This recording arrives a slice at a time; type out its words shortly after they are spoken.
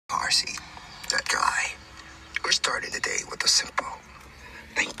InDaCarSeat, that guy. We're starting the day with a simple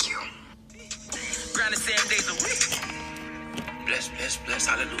thank you. Grind the 7 days a week. Bless, bless, bless,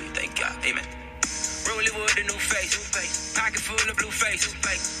 hallelujah, thank God, amen. Rolling with a new face, pocket full of blue face,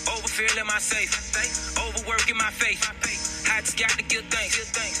 overfilling my safe, overworking my faith. I just got to give thanks,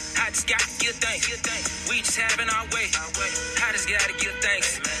 I just got to give thanks. We just having our way, I just got to give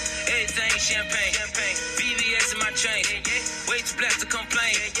thanks. Everything champagne, VVS in my chain. Way too blessed to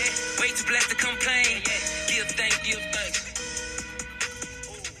complain, way too blessed to complain. Give thanks, give thanks.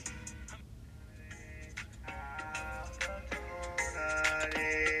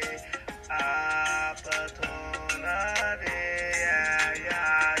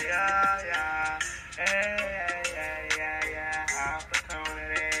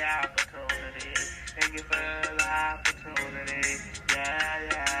 Thank you for the opportunity. Yeah,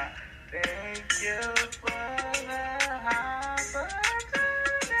 yeah. Thank you for the opportunity.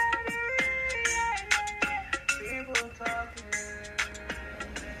 People talking.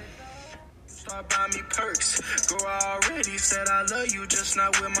 Start buy me perks. Girl, I already said I love you, just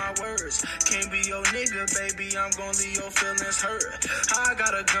not with my words. Can't be your nigga, baby, I'm gon' leave your feelings hurt. I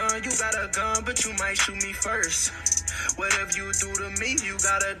got a gun, you got a gun, but you might shoot me first. Whatever you do to me, you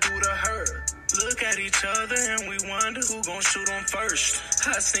gotta do to her. Look at each other and we wonder who gon' shoot him first.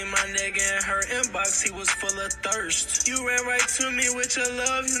 I seen my nigga in her inbox, he was full of thirst. You ran right to me with your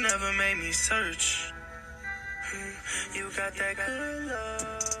love, you never made me search. You got that good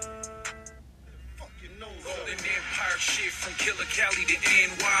love. Golden Empire shit from Killer Cali to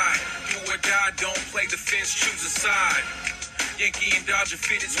NY. Do or die, don't play the fence, choose a side. Yankee and Dodger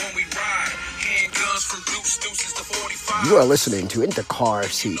fitteds when we ride. Handguns from deuces to 45. You are listening to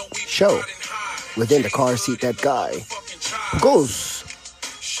InDaCarSeat show with InDaCarSeat, that guy who goes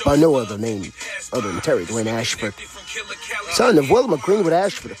by no other name other than Terry Dwayne Ashford, son of Wilma Greenwood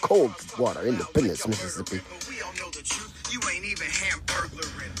Ashford of Coldwater, Independence, Mississippi. You ain't even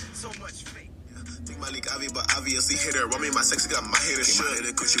hamburglaring. So much fake. Think my leak but obviously hit her. Want me my sexy got my hater shit. My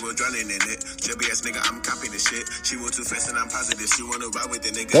hater cause she was drowning in it. Chubby ass nigga, I'm copying the shit. She was too fast and I'm positive. She wanna ride with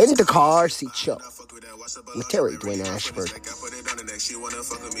the nigga. InDaCarSeat show with Terry Dwayne Ashford. She wanna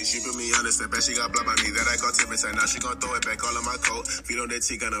fuck with me. She put me on the step and she got blood by me. That I got 10%. Now she gon' throw it back all in my coat. Feet on the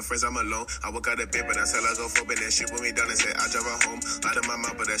T, got no friends, I'm alone. I work out a bit, but I tell her go for it. Then she put me down and say I drive her home. Out of my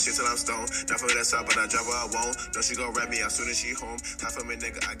mouth, but that shit till I'm stoned. Not for that side, but I drive her, I won't. No, she gon' rap me as soon as she home. Half of me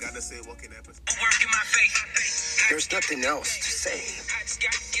nigga, I gotta say walking that pussy. Working my face. There's nothing else to say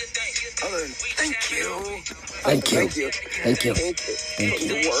other than thank you. Thank you. Thank you. Thank you. Thank you.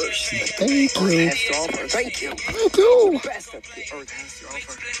 The worst. Thank you. Thank you. Thank you. The best that the earth has to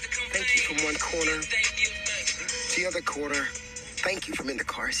offer. Thank you from one corner to the other corner. Thank you from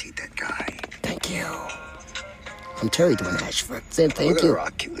InDaCarSeat, that guy. Thank you. I'm Terry Dwayne Ashford. Saying thank We're gonna you.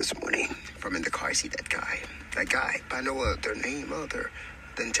 rock you this morning from InDaCarSeat, that guy. That guy, by no other name other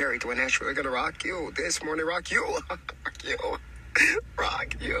than Terry Dwayne Ashford. We're gonna rock you this morning. Rock you. Rock you.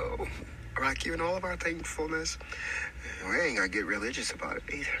 Rock you. Rock you in all of our thankfulness. We ain't gonna get religious about it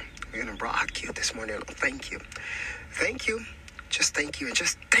either. We're gonna rock you this morning. Thank you. Thank you. Just thank you and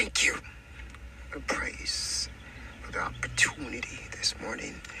just thank you. And praise for the opportunity this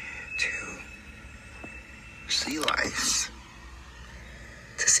morning to see life,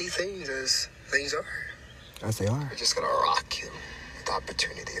 to see things as things are. As they are. We're just gonna rock you with the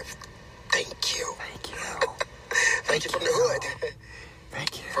opportunity of thank you. Thank you. Thank you from the hood,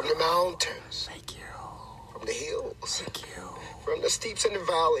 Thank you. from the mountains, Thank you. from the hills, Thank you. from the steeps and the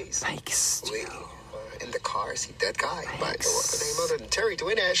valleys. Thanks. We InDaCarSeat, that guy, by no Thanks. other name other than Terry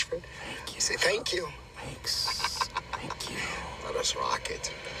Dwayne Ashford. Thank you. Say thank you. Thanks. Thank you. Let us rock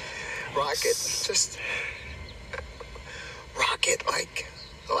it. Rock it. Just rock it like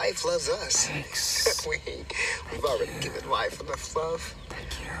life loves us. Thanks. We've already given life enough love.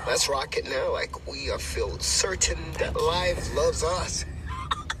 Thank you. Let's rock it now like we are feel certain that life loves us.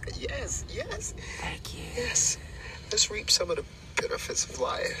 Yes, yes, Thank you. yes. Let's reap some of the benefits of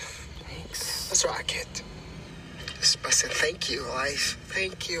life. Thanks. Let's rock it. Just by saying thank you, life.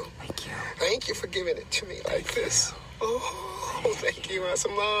 Thank you. Thank you. Thank you for giving it to me like this. Oh, thank you, my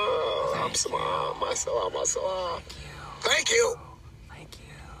salam. My salam. Thank you. Thank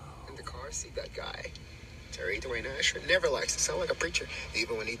you. InDaCarSeat, that guy. Terry Dwayne Ashford never likes to sound like a preacher,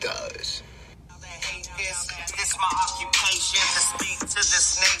 even when he does. This my occupation, to speak to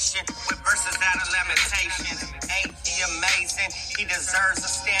this nation with verses out of lamentation. Ain't he amazing? He deserves a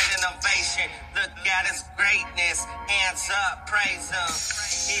standing ovation. Look at his greatness, hands up, praise him.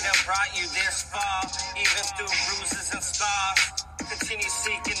 He done brought you this far, even through bruises and scars. Continue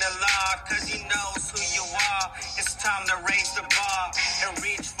seeking the Lord, cause he knows who you are. It's time to raise the bar and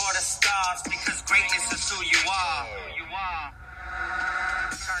reach for the stars, because greatness is who you are.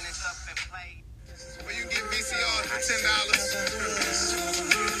 Turn this up and play. Well, you get VCR for $10.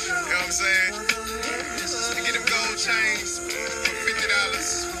 You know what I'm saying? You get them gold chains for $50.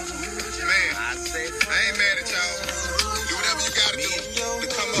 Man, I ain't mad at y'all. Do whatever you gotta do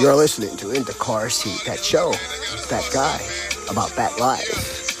to come up. You're listening to InDaCarSeat, that show with that guy about that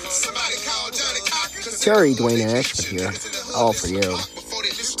life. Terry Dwayne Ashford here, all for you. Before they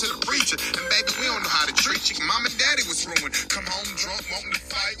listen to the preacher, and baby, we don't know how to treat you. Mom and daddy was ruined. Come home drunk, wanting to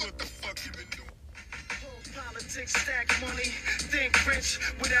fight. What the fuck you been doing? Politics, stack money, think rich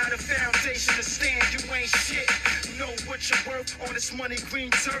without a foundation to stand. You ain't shit. Know what you're worth on this money,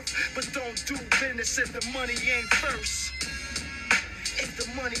 green turf, but don't do business if the money ain't first. If the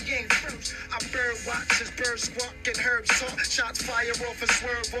money ain't first, I bird watch as birds squawk and herbs talk. Shots fire off and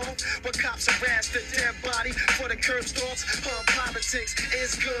swerve off. But cops harass the dead body for the curb stalks. Politics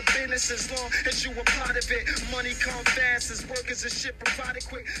is good business as long as you a part of it. Money come fast as workers and shit provided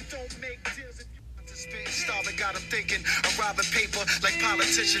quick. Don't make deals if you want to spend. Starving got them thinking of robbing paper like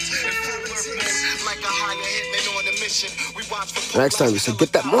politicians. And full work mode like a higher hitman on a mission. We watch for Next time you say,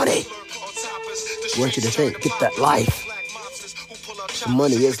 get that money. I want you to think, get that life.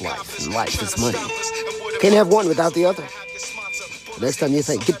 Money is life, and life is money. Can't have one without the other. Next time you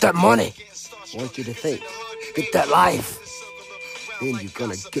think, get that money. I want you to think, get that life. Then you're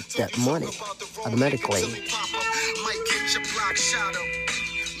gonna get that money automatically.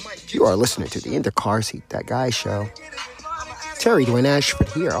 You are listening to the InDaCarSeat, that guy show. Terry Dwayne Ashford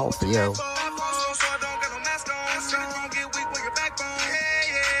here, all for you.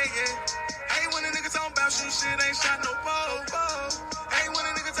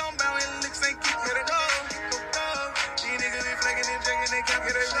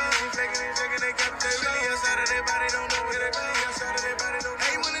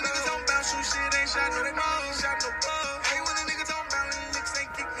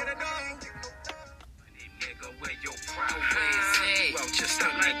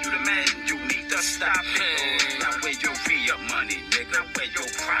 Stop it. Now where your re-up money, nigga? Where your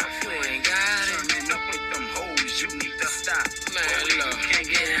profit? You ain't got it. Turning up with them hoes, you need to stop. Man, look, you can't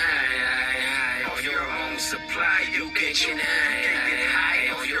get high on your own supply. You can't get high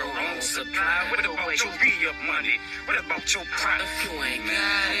on your own supply. What about your re-up money? What about your profit? You ain't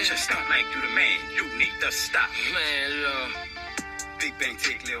got it. Just don't like you the man. You need to stop. Man, look. Big bang,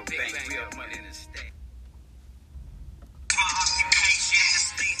 take little bang. Re-up money in the state.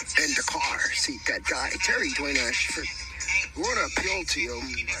 InDaCarSeat, that guy, Terry Dwayne Ashford. We want to appeal to you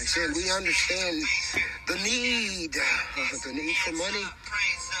by saying we understand the need for money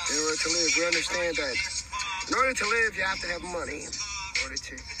in order to live. We understand that in order to live, you have to have money. In order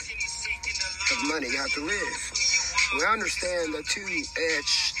to have money, you have to live. We understand the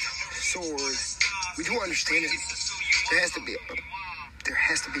two-edged sword. We do understand it. There has to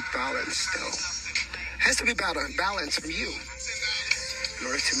be balance, though. There has to be balance from you. In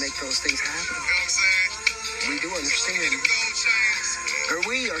order to make those things happen, we do understand. And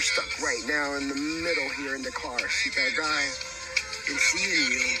we are stuck right now in the middle here in the car. See that guy and seeing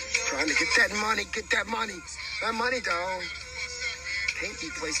you trying to get that money. That money, though, can't be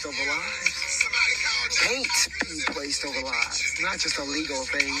placed over lives. Can't be placed over lives. Not just a legal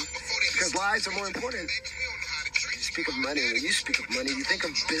thing, because lives are more important. You speak of money. When you speak of money, you think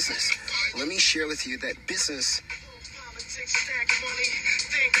of business. Let me share with you that business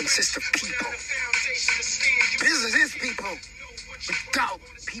consists of people. Business is people. Without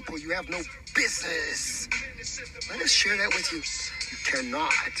people, you have no business. Let us share that with you. You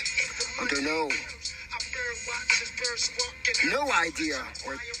cannot, under no idea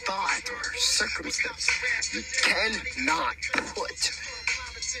or thought or circumstance, you cannot put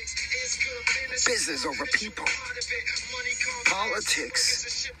business over people.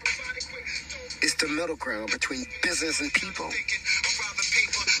 Politics is the middle ground between business and people.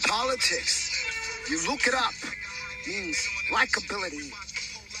 Politics, you look it up, means likability,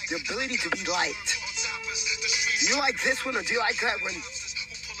 the ability to be liked. Do you like this one or do you like that one?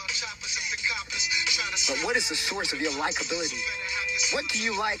 But what is the source of your likability? What do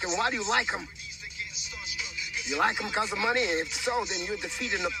you like and why do you like them? Do you like them because of money? If so, then you're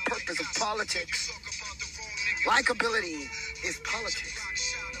defeating the purpose of politics. Likability is politics.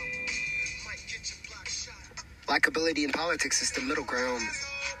 Likability in politics is the middle ground.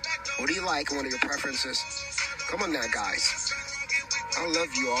 What do you like and what are your preferences? Come on now, guys. I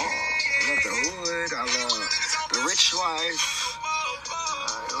love you all. I love the hood. I love the rich life.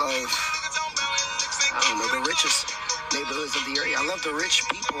 I don't know, the richest neighborhoods of the area. I love the rich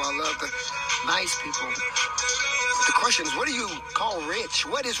people. I love the nice people. The question is, what do you call rich?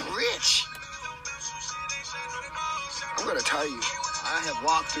 What is rich? I'm going to tell you, I have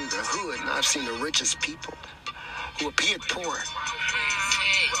walked through the hood and I've seen the richest people who appeared poor.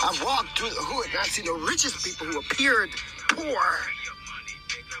 I've walked through the hood and I've seen the richest people who appeared poor.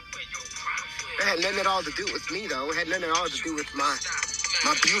 It had nothing at all to do with me, though. It had nothing at all to do with my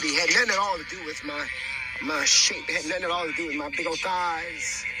beauty. It had nothing at all to do with my shape. It had nothing at all to do with my big old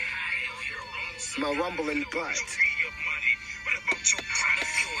thighs, my rumbling butt,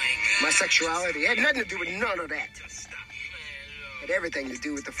 my sexuality. It had nothing to do with none of that. It had everything to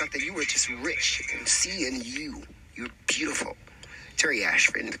do with the fact that you were just rich and seeing you. You're beautiful. Terry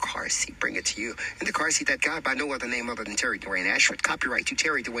Ashford in the car seat. Bring it to you. In the car seat, that guy by no other name other than Terry Dwayne Ashford. Copyright to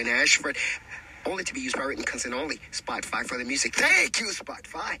Terry Dwayne Ashford. Only to be used by written consent only. Spotify for the music. Thank you,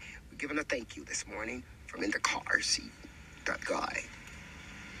 Spotify. We're giving a thank you this morning from InDaCarSeat. DaTGuY.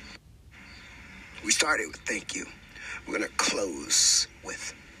 We started with thank you. We're going to close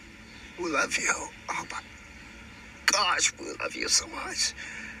with we love you. Oh my gosh, we love you so much.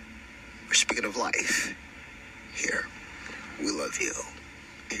 We're speaking of life here. We love you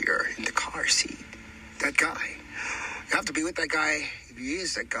here in the car seat. That guy. You have to be with that guy if he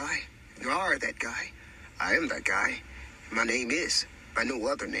is that guy. You are that guy. I am that guy. My name is by no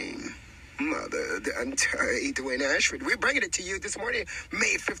other name. Mother, Dwayne Ashford. We're bringing it to you this morning,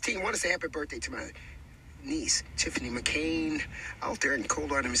 May 15. I want to say happy birthday to my niece, Tiffany McCain, out there in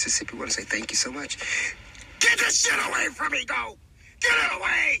Coldwater, Mississippi. I want to say thank you so much. Get this shit away from me, go! Get it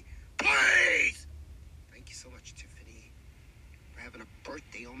away! Please! Thank you so much, Tiffany, for having a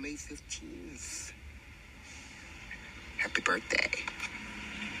birthday on May 15th. Happy birthday.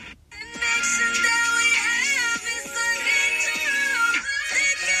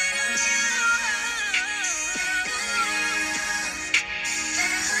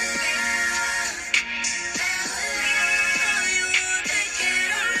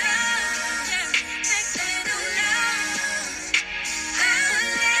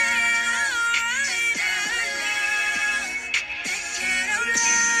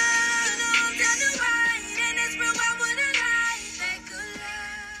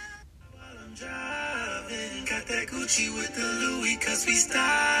 With the Louis, cause we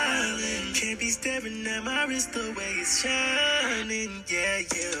styling. Can't be staring at my wrist the way it's shining. Yeah,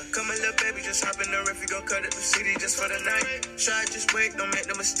 yeah. Come on, little baby, just hop in the riff. We gon' cut it the city just for the night. Try, just wait, don't make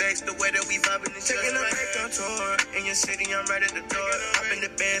no mistakes. The way that we vibing is taking a break on tour. In your city, I'm right at the door. Hop in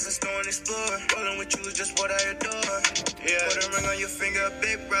the bands, let's go and explore. Rolling with you is just what I adore. Yeah, put a ring on your finger,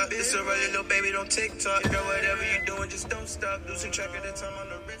 big bro. It's a really little baby, don't TikTok. Girl, whatever you doing, just don't stop. Losing track of the time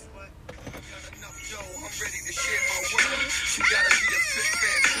on the wrist. Yo, I'm ready to share my world. You gotta be a fit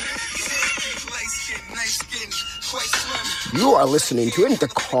fan. Light skin, nice skin, quite slim. You are listening to In the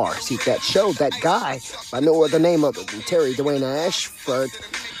Car Seat, that show, that guy, by no other name other than Terry Dwayne Ashford,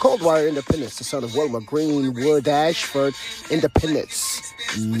 Coldwater, Independence, the son of Wilma Greenwood Ashford, Independence,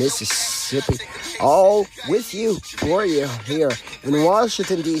 Mississippi. All with you, for you, here in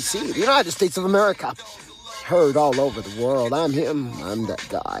Washington, D.C., the United States of America. Heard all over the world. I'm him. I'm that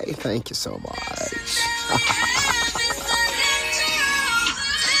guy. Thank you so much.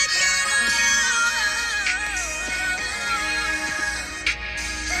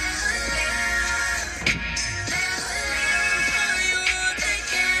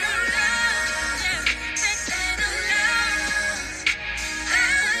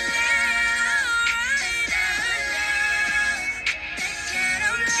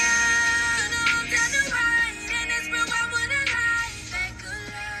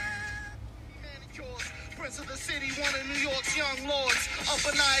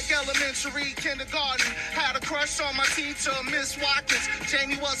 Elementary, kindergarten, had a crush on my teacher, Miss Watkins.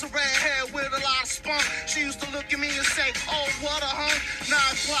 Jamie was a redhead with a lot of spunk. She used to look at me and say, oh, what a hunk. 9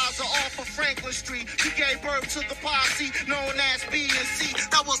 Plaza off of Franklin Street. He gave birth to the posse known as B&C.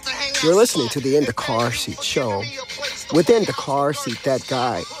 That was the hangout. You're listening to the In the Car Seat show. Within the car seat, that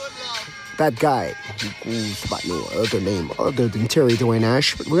guy. That guy who goes by no other name other than Terry Dwayne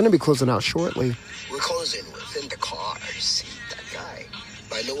Ashford. We're going to be closing out shortly. We're closing within the car seat. That guy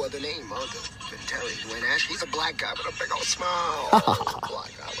by no other name other than Terry Dwayne Ashford. He's a black guy with a big old smile. A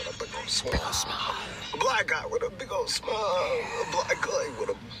black guy with a big old smile. A black guy with a big old smile. A black guy with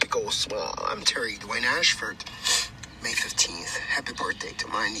a big old smile. I'm Terry Dwayne Ashford. May 15th. Happy birthday to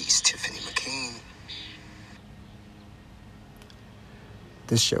my niece, Tiffany McCain.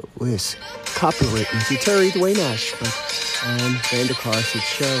 This show is copywritten to Terry Dwayne Ashford and the InDaCarSeat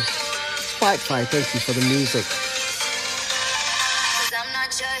show. Spotify, thank you for the music. I'm not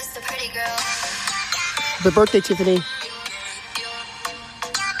just a pretty girl. Happy birthday, Tiffany.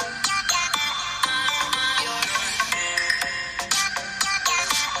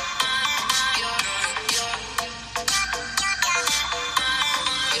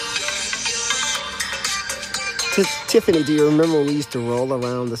 Tiffany, do you remember when we used to roll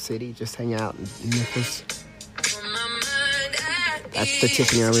around the city, just hang out in Memphis? That's the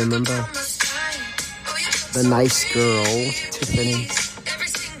Tiffany I remember. The nice girl, Tiffany.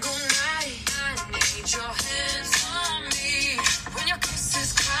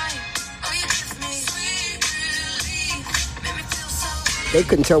 They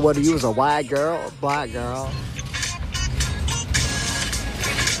couldn't tell whether you was a white girl or black girl.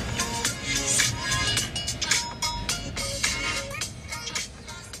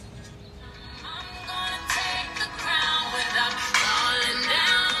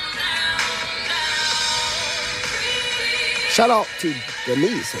 Shout out to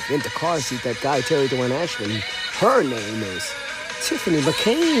Denise of InDaCarSeat, that guy, Terry Dwayne Ashford. Her name is Tiffany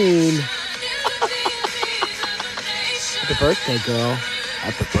McCain. Happy birthday, girl.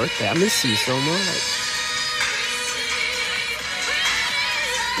 Happy birthday. I miss you so much.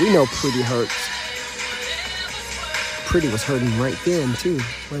 We know Pretty hurts. Pretty was hurting right then, too,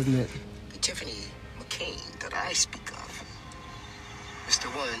 wasn't it? The Tiffany McCain that I speak of is the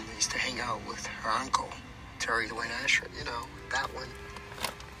one who used to hang out with her uncle, Terry Dwayne Ashford. You know, that one.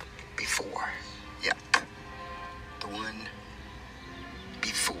 Before. Yep. The one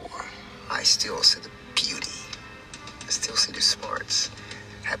before. I still see the beauty. I still see the smarts.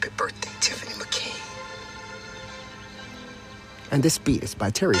 Happy birthday, Tiffany McCain. And this beat is by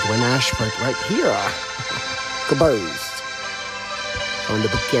Terry Dwayne Ashford right here. Composed. From the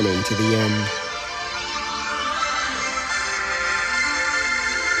beginning to the end.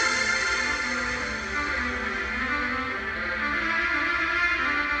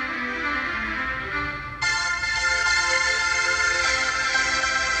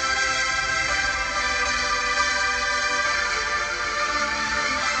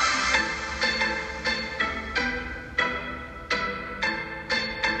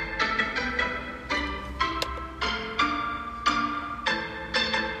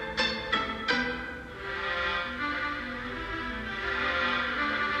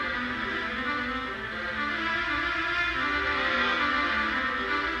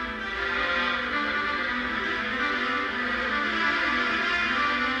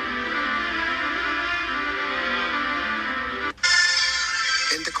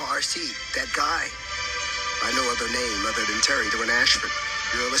 InDaCarSeat, that guy, by no other name other than Terry Dwayne Ashford.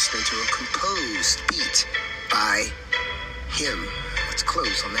 You're listening to a composed beat by him. Let's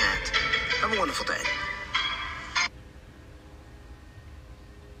close on that. Have a wonderful day.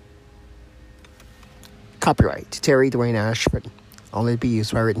 Copyright Terry Dwayne Ashford. Only to be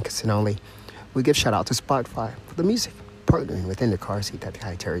used by written consent only. We give shout out to Spotify for the music, partnering with InDaCarSeat, that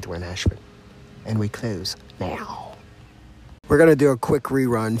guy, Terry Dwayne Ashford. And we close now. We're going to do a quick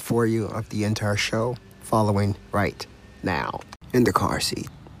rerun for you of the entire show, following right now. InDaCarSeat,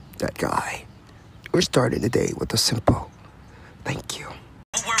 that guy. We're starting the day with a simple thank you.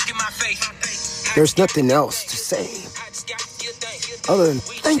 There's nothing else to say other than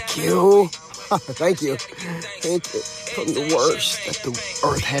thank you. Thank you. Thank you from the worst that the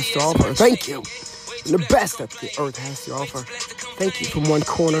earth has to offer. Thank you from the best that the earth has to offer. Thank you from one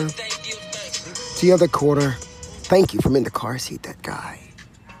corner to the other corner. Thank you from InDaCarSeat, that guy.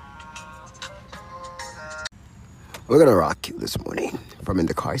 We're going to rock you this morning from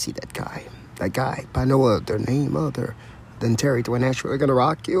InDaCarSeat, that guy. That guy, by no other name other than Terry Dwayne Ashford. We're going to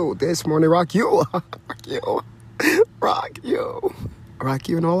rock you this morning. Rock you. Rock you. Rock you. Rock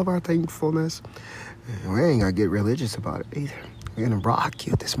you in all of our thankfulness. We ain't going to get religious about it either. We're going to rock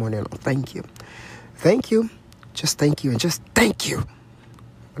you this morning. Thank you. Thank you. Just thank you and just thank you.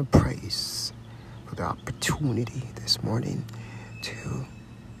 And praise for the opportunity this morning to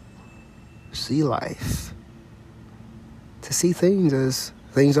see life, to see things as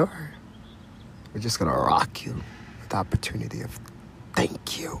things are. We're just going to rock you with the opportunity of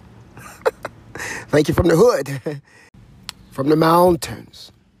thank you. Thank you from the hood, from the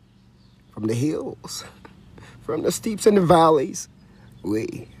mountains, from the hills, from the steeps and the valleys.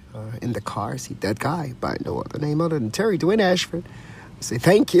 We are InDaCarSeat, that guy, by no other name other than Terry Dwayne Ashford. I say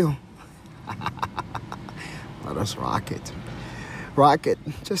thank you. Let us rock it. Rock it.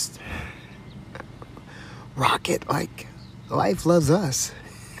 Just rock it like life loves us.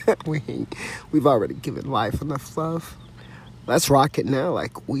 We've already given life enough love. Let's rock it now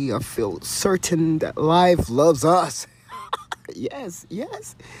like we are feel certain that life loves us. Yes,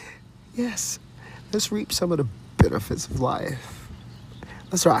 yes, yes. Let's reap some of the benefits of life.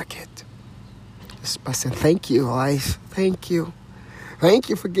 Let's rock it. Just by saying thank you, life. Thank you. Thank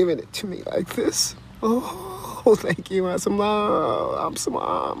you for giving it to me like this. Oh, thank you. I'm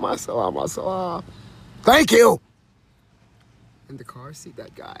Thank you. InDaCarSeat,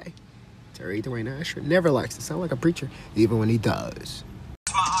 that guy. Terry Dwayne Ashford never likes to sound like a preacher, even when he does.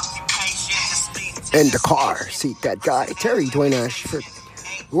 In the car seat, that guy, Terry Dwayne Ashford.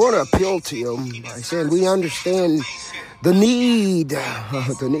 We want to appeal to you by saying we understand the need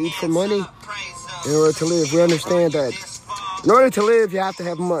for money in order to live. We understand that in order to live, you have to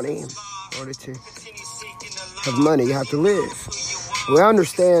have money. In order to have money, you have to live. We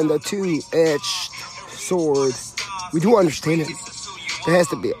understand the two-edged sword. We do understand it. There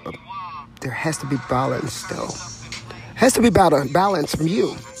has to be balance, though. Has to be balance from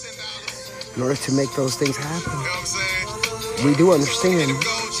you in order to make those things happen. We do understand.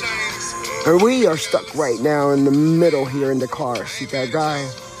 And we are stuck right now in the middle here in the car. See that guy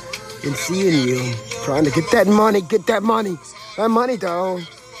and seeing you trying to get that money. That money, though,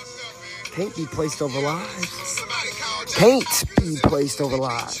 can't be placed over lives. Can't be placed over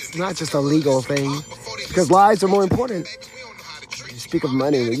lives. It's not just a legal thing, because lives are more important. You speak of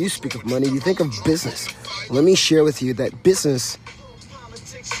money. When you speak of money, you think of business. Let me share with you that business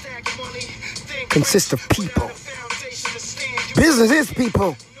consists of people. Business is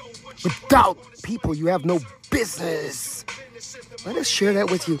people. Without people, you have no business. Let us share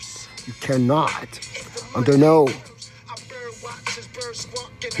that with you. You cannot, under no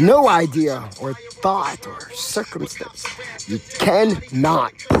idea or thought or circumstance, you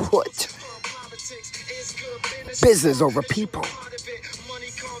cannot put business over people.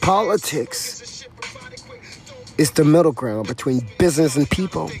 Politics is the middle ground between business and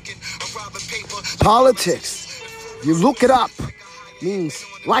people. Politics, you look it up, means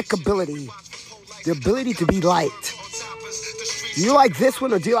likability, the ability to be liked. Do you like this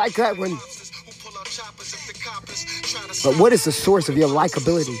one or do you like that one? But what is the source of your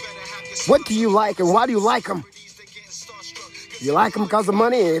likability? What do you like and why do you like them? Do you like them because of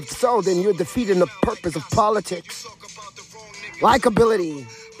money? If so, then you're defeating the purpose of politics. Likability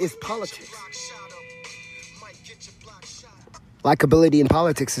is politics. Likability in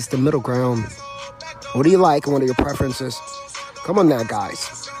politics is the middle ground. What do you like and what are your preferences? Come on now,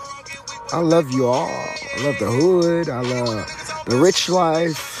 guys. I love you all. I love the hood. I love the rich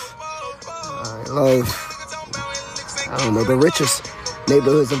life. I love, the richest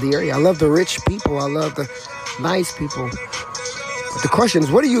neighborhoods of the area. I love the rich people. I love the nice people. But the question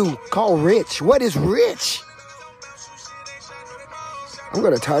is, what do you call rich? What is rich? I'm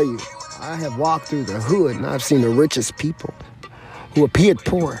going to tell you, I have walked through the hood and I've seen the richest people who appeared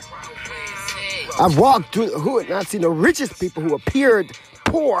poor. I've walked through the hood and I've seen the richest people who appeared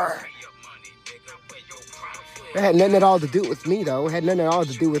poor. It had nothing at all to do with me, though. It had nothing at all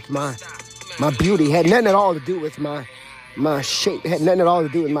to do with my beauty. It had nothing at all to do with my shape. It had nothing at all to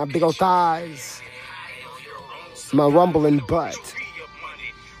do with my big old thighs, my rumbling butt,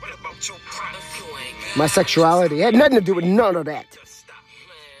 my sexuality. It had nothing to do with none of that.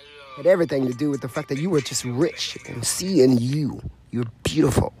 It had everything to do with the fact that you were just rich and seeing you. You're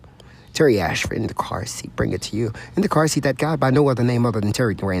beautiful. Terry Ashford, in the car seat, bring it to you. In the car seat, that guy by no other name other than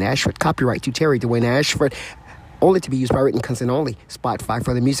Terry Dwayne Ashford. Copyright to Terry Dwayne Ashford. Only to be used by written consent only. Spotify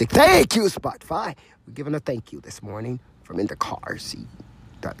for the music. Thank you, Spotify. We're giving a thank you this morning from In the Car Seat,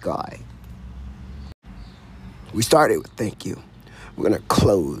 DaTGuY. We started with thank you. We're going to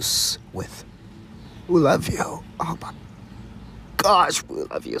close with we love you. Oh my gosh, we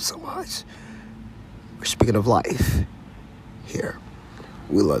love you so much. We're speaking of life here.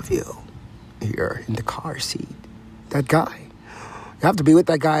 We love you here in the car seat. That guy. You have to be with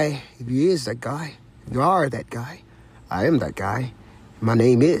that guy if he is that guy. If you are that guy. I am that guy. My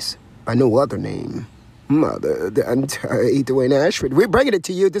name is by no other name. Mother, Dwayne Ashford. We're bringing it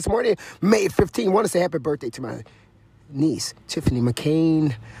to you this morning, May 15th. I want to say happy birthday to my niece, Tiffany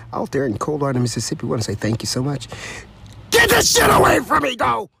McCain, out there in Coldwater, Mississippi. I want to say thank you so much. Get this shit away from me,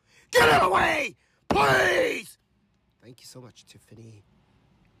 though! Get it away! Please! Thank you so much, Tiffany,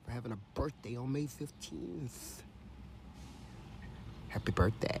 for having a birthday on May 15th. Happy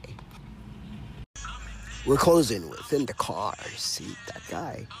birthday. We're closing with In the Car Seat, that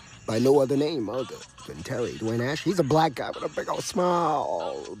guy. By no other name other than Terry Dwayne Ashford. He's a black guy with a big old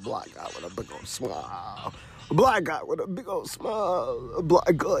smile. A black guy with a big old smile. A black guy with a big old smile. A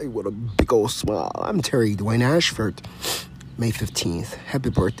black guy with a big old smile. I'm Terry Dwayne Ashford. May 15th. Happy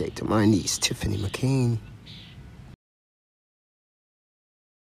birthday to my niece, Tiffany McCain.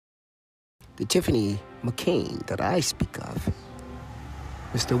 The Tiffany McCain that I speak of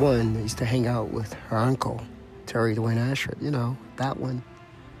is the one that used to hang out with her uncle, Terry Dwayne Ashford. You know, that one.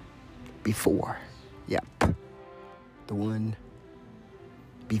 Before. Yep. The one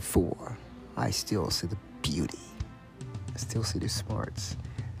before. I still see the beauty. I still see the smarts.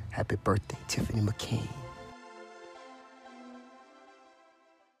 Happy birthday, Tiffany McCain.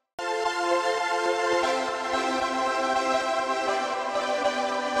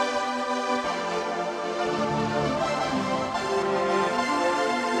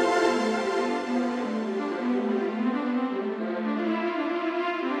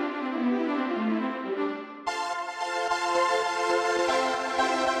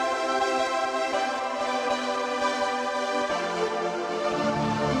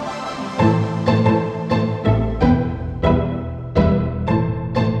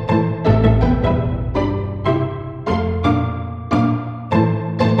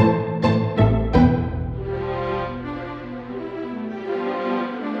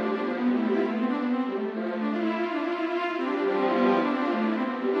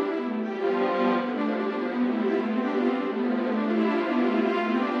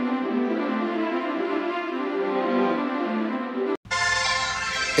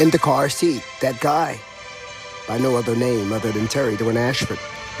 In the car seat, that guy, by no other name other than Dwayne Ashford.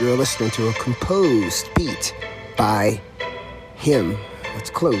 You're listening to a composed beat by him. Let's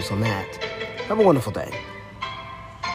close on that. Have a wonderful day.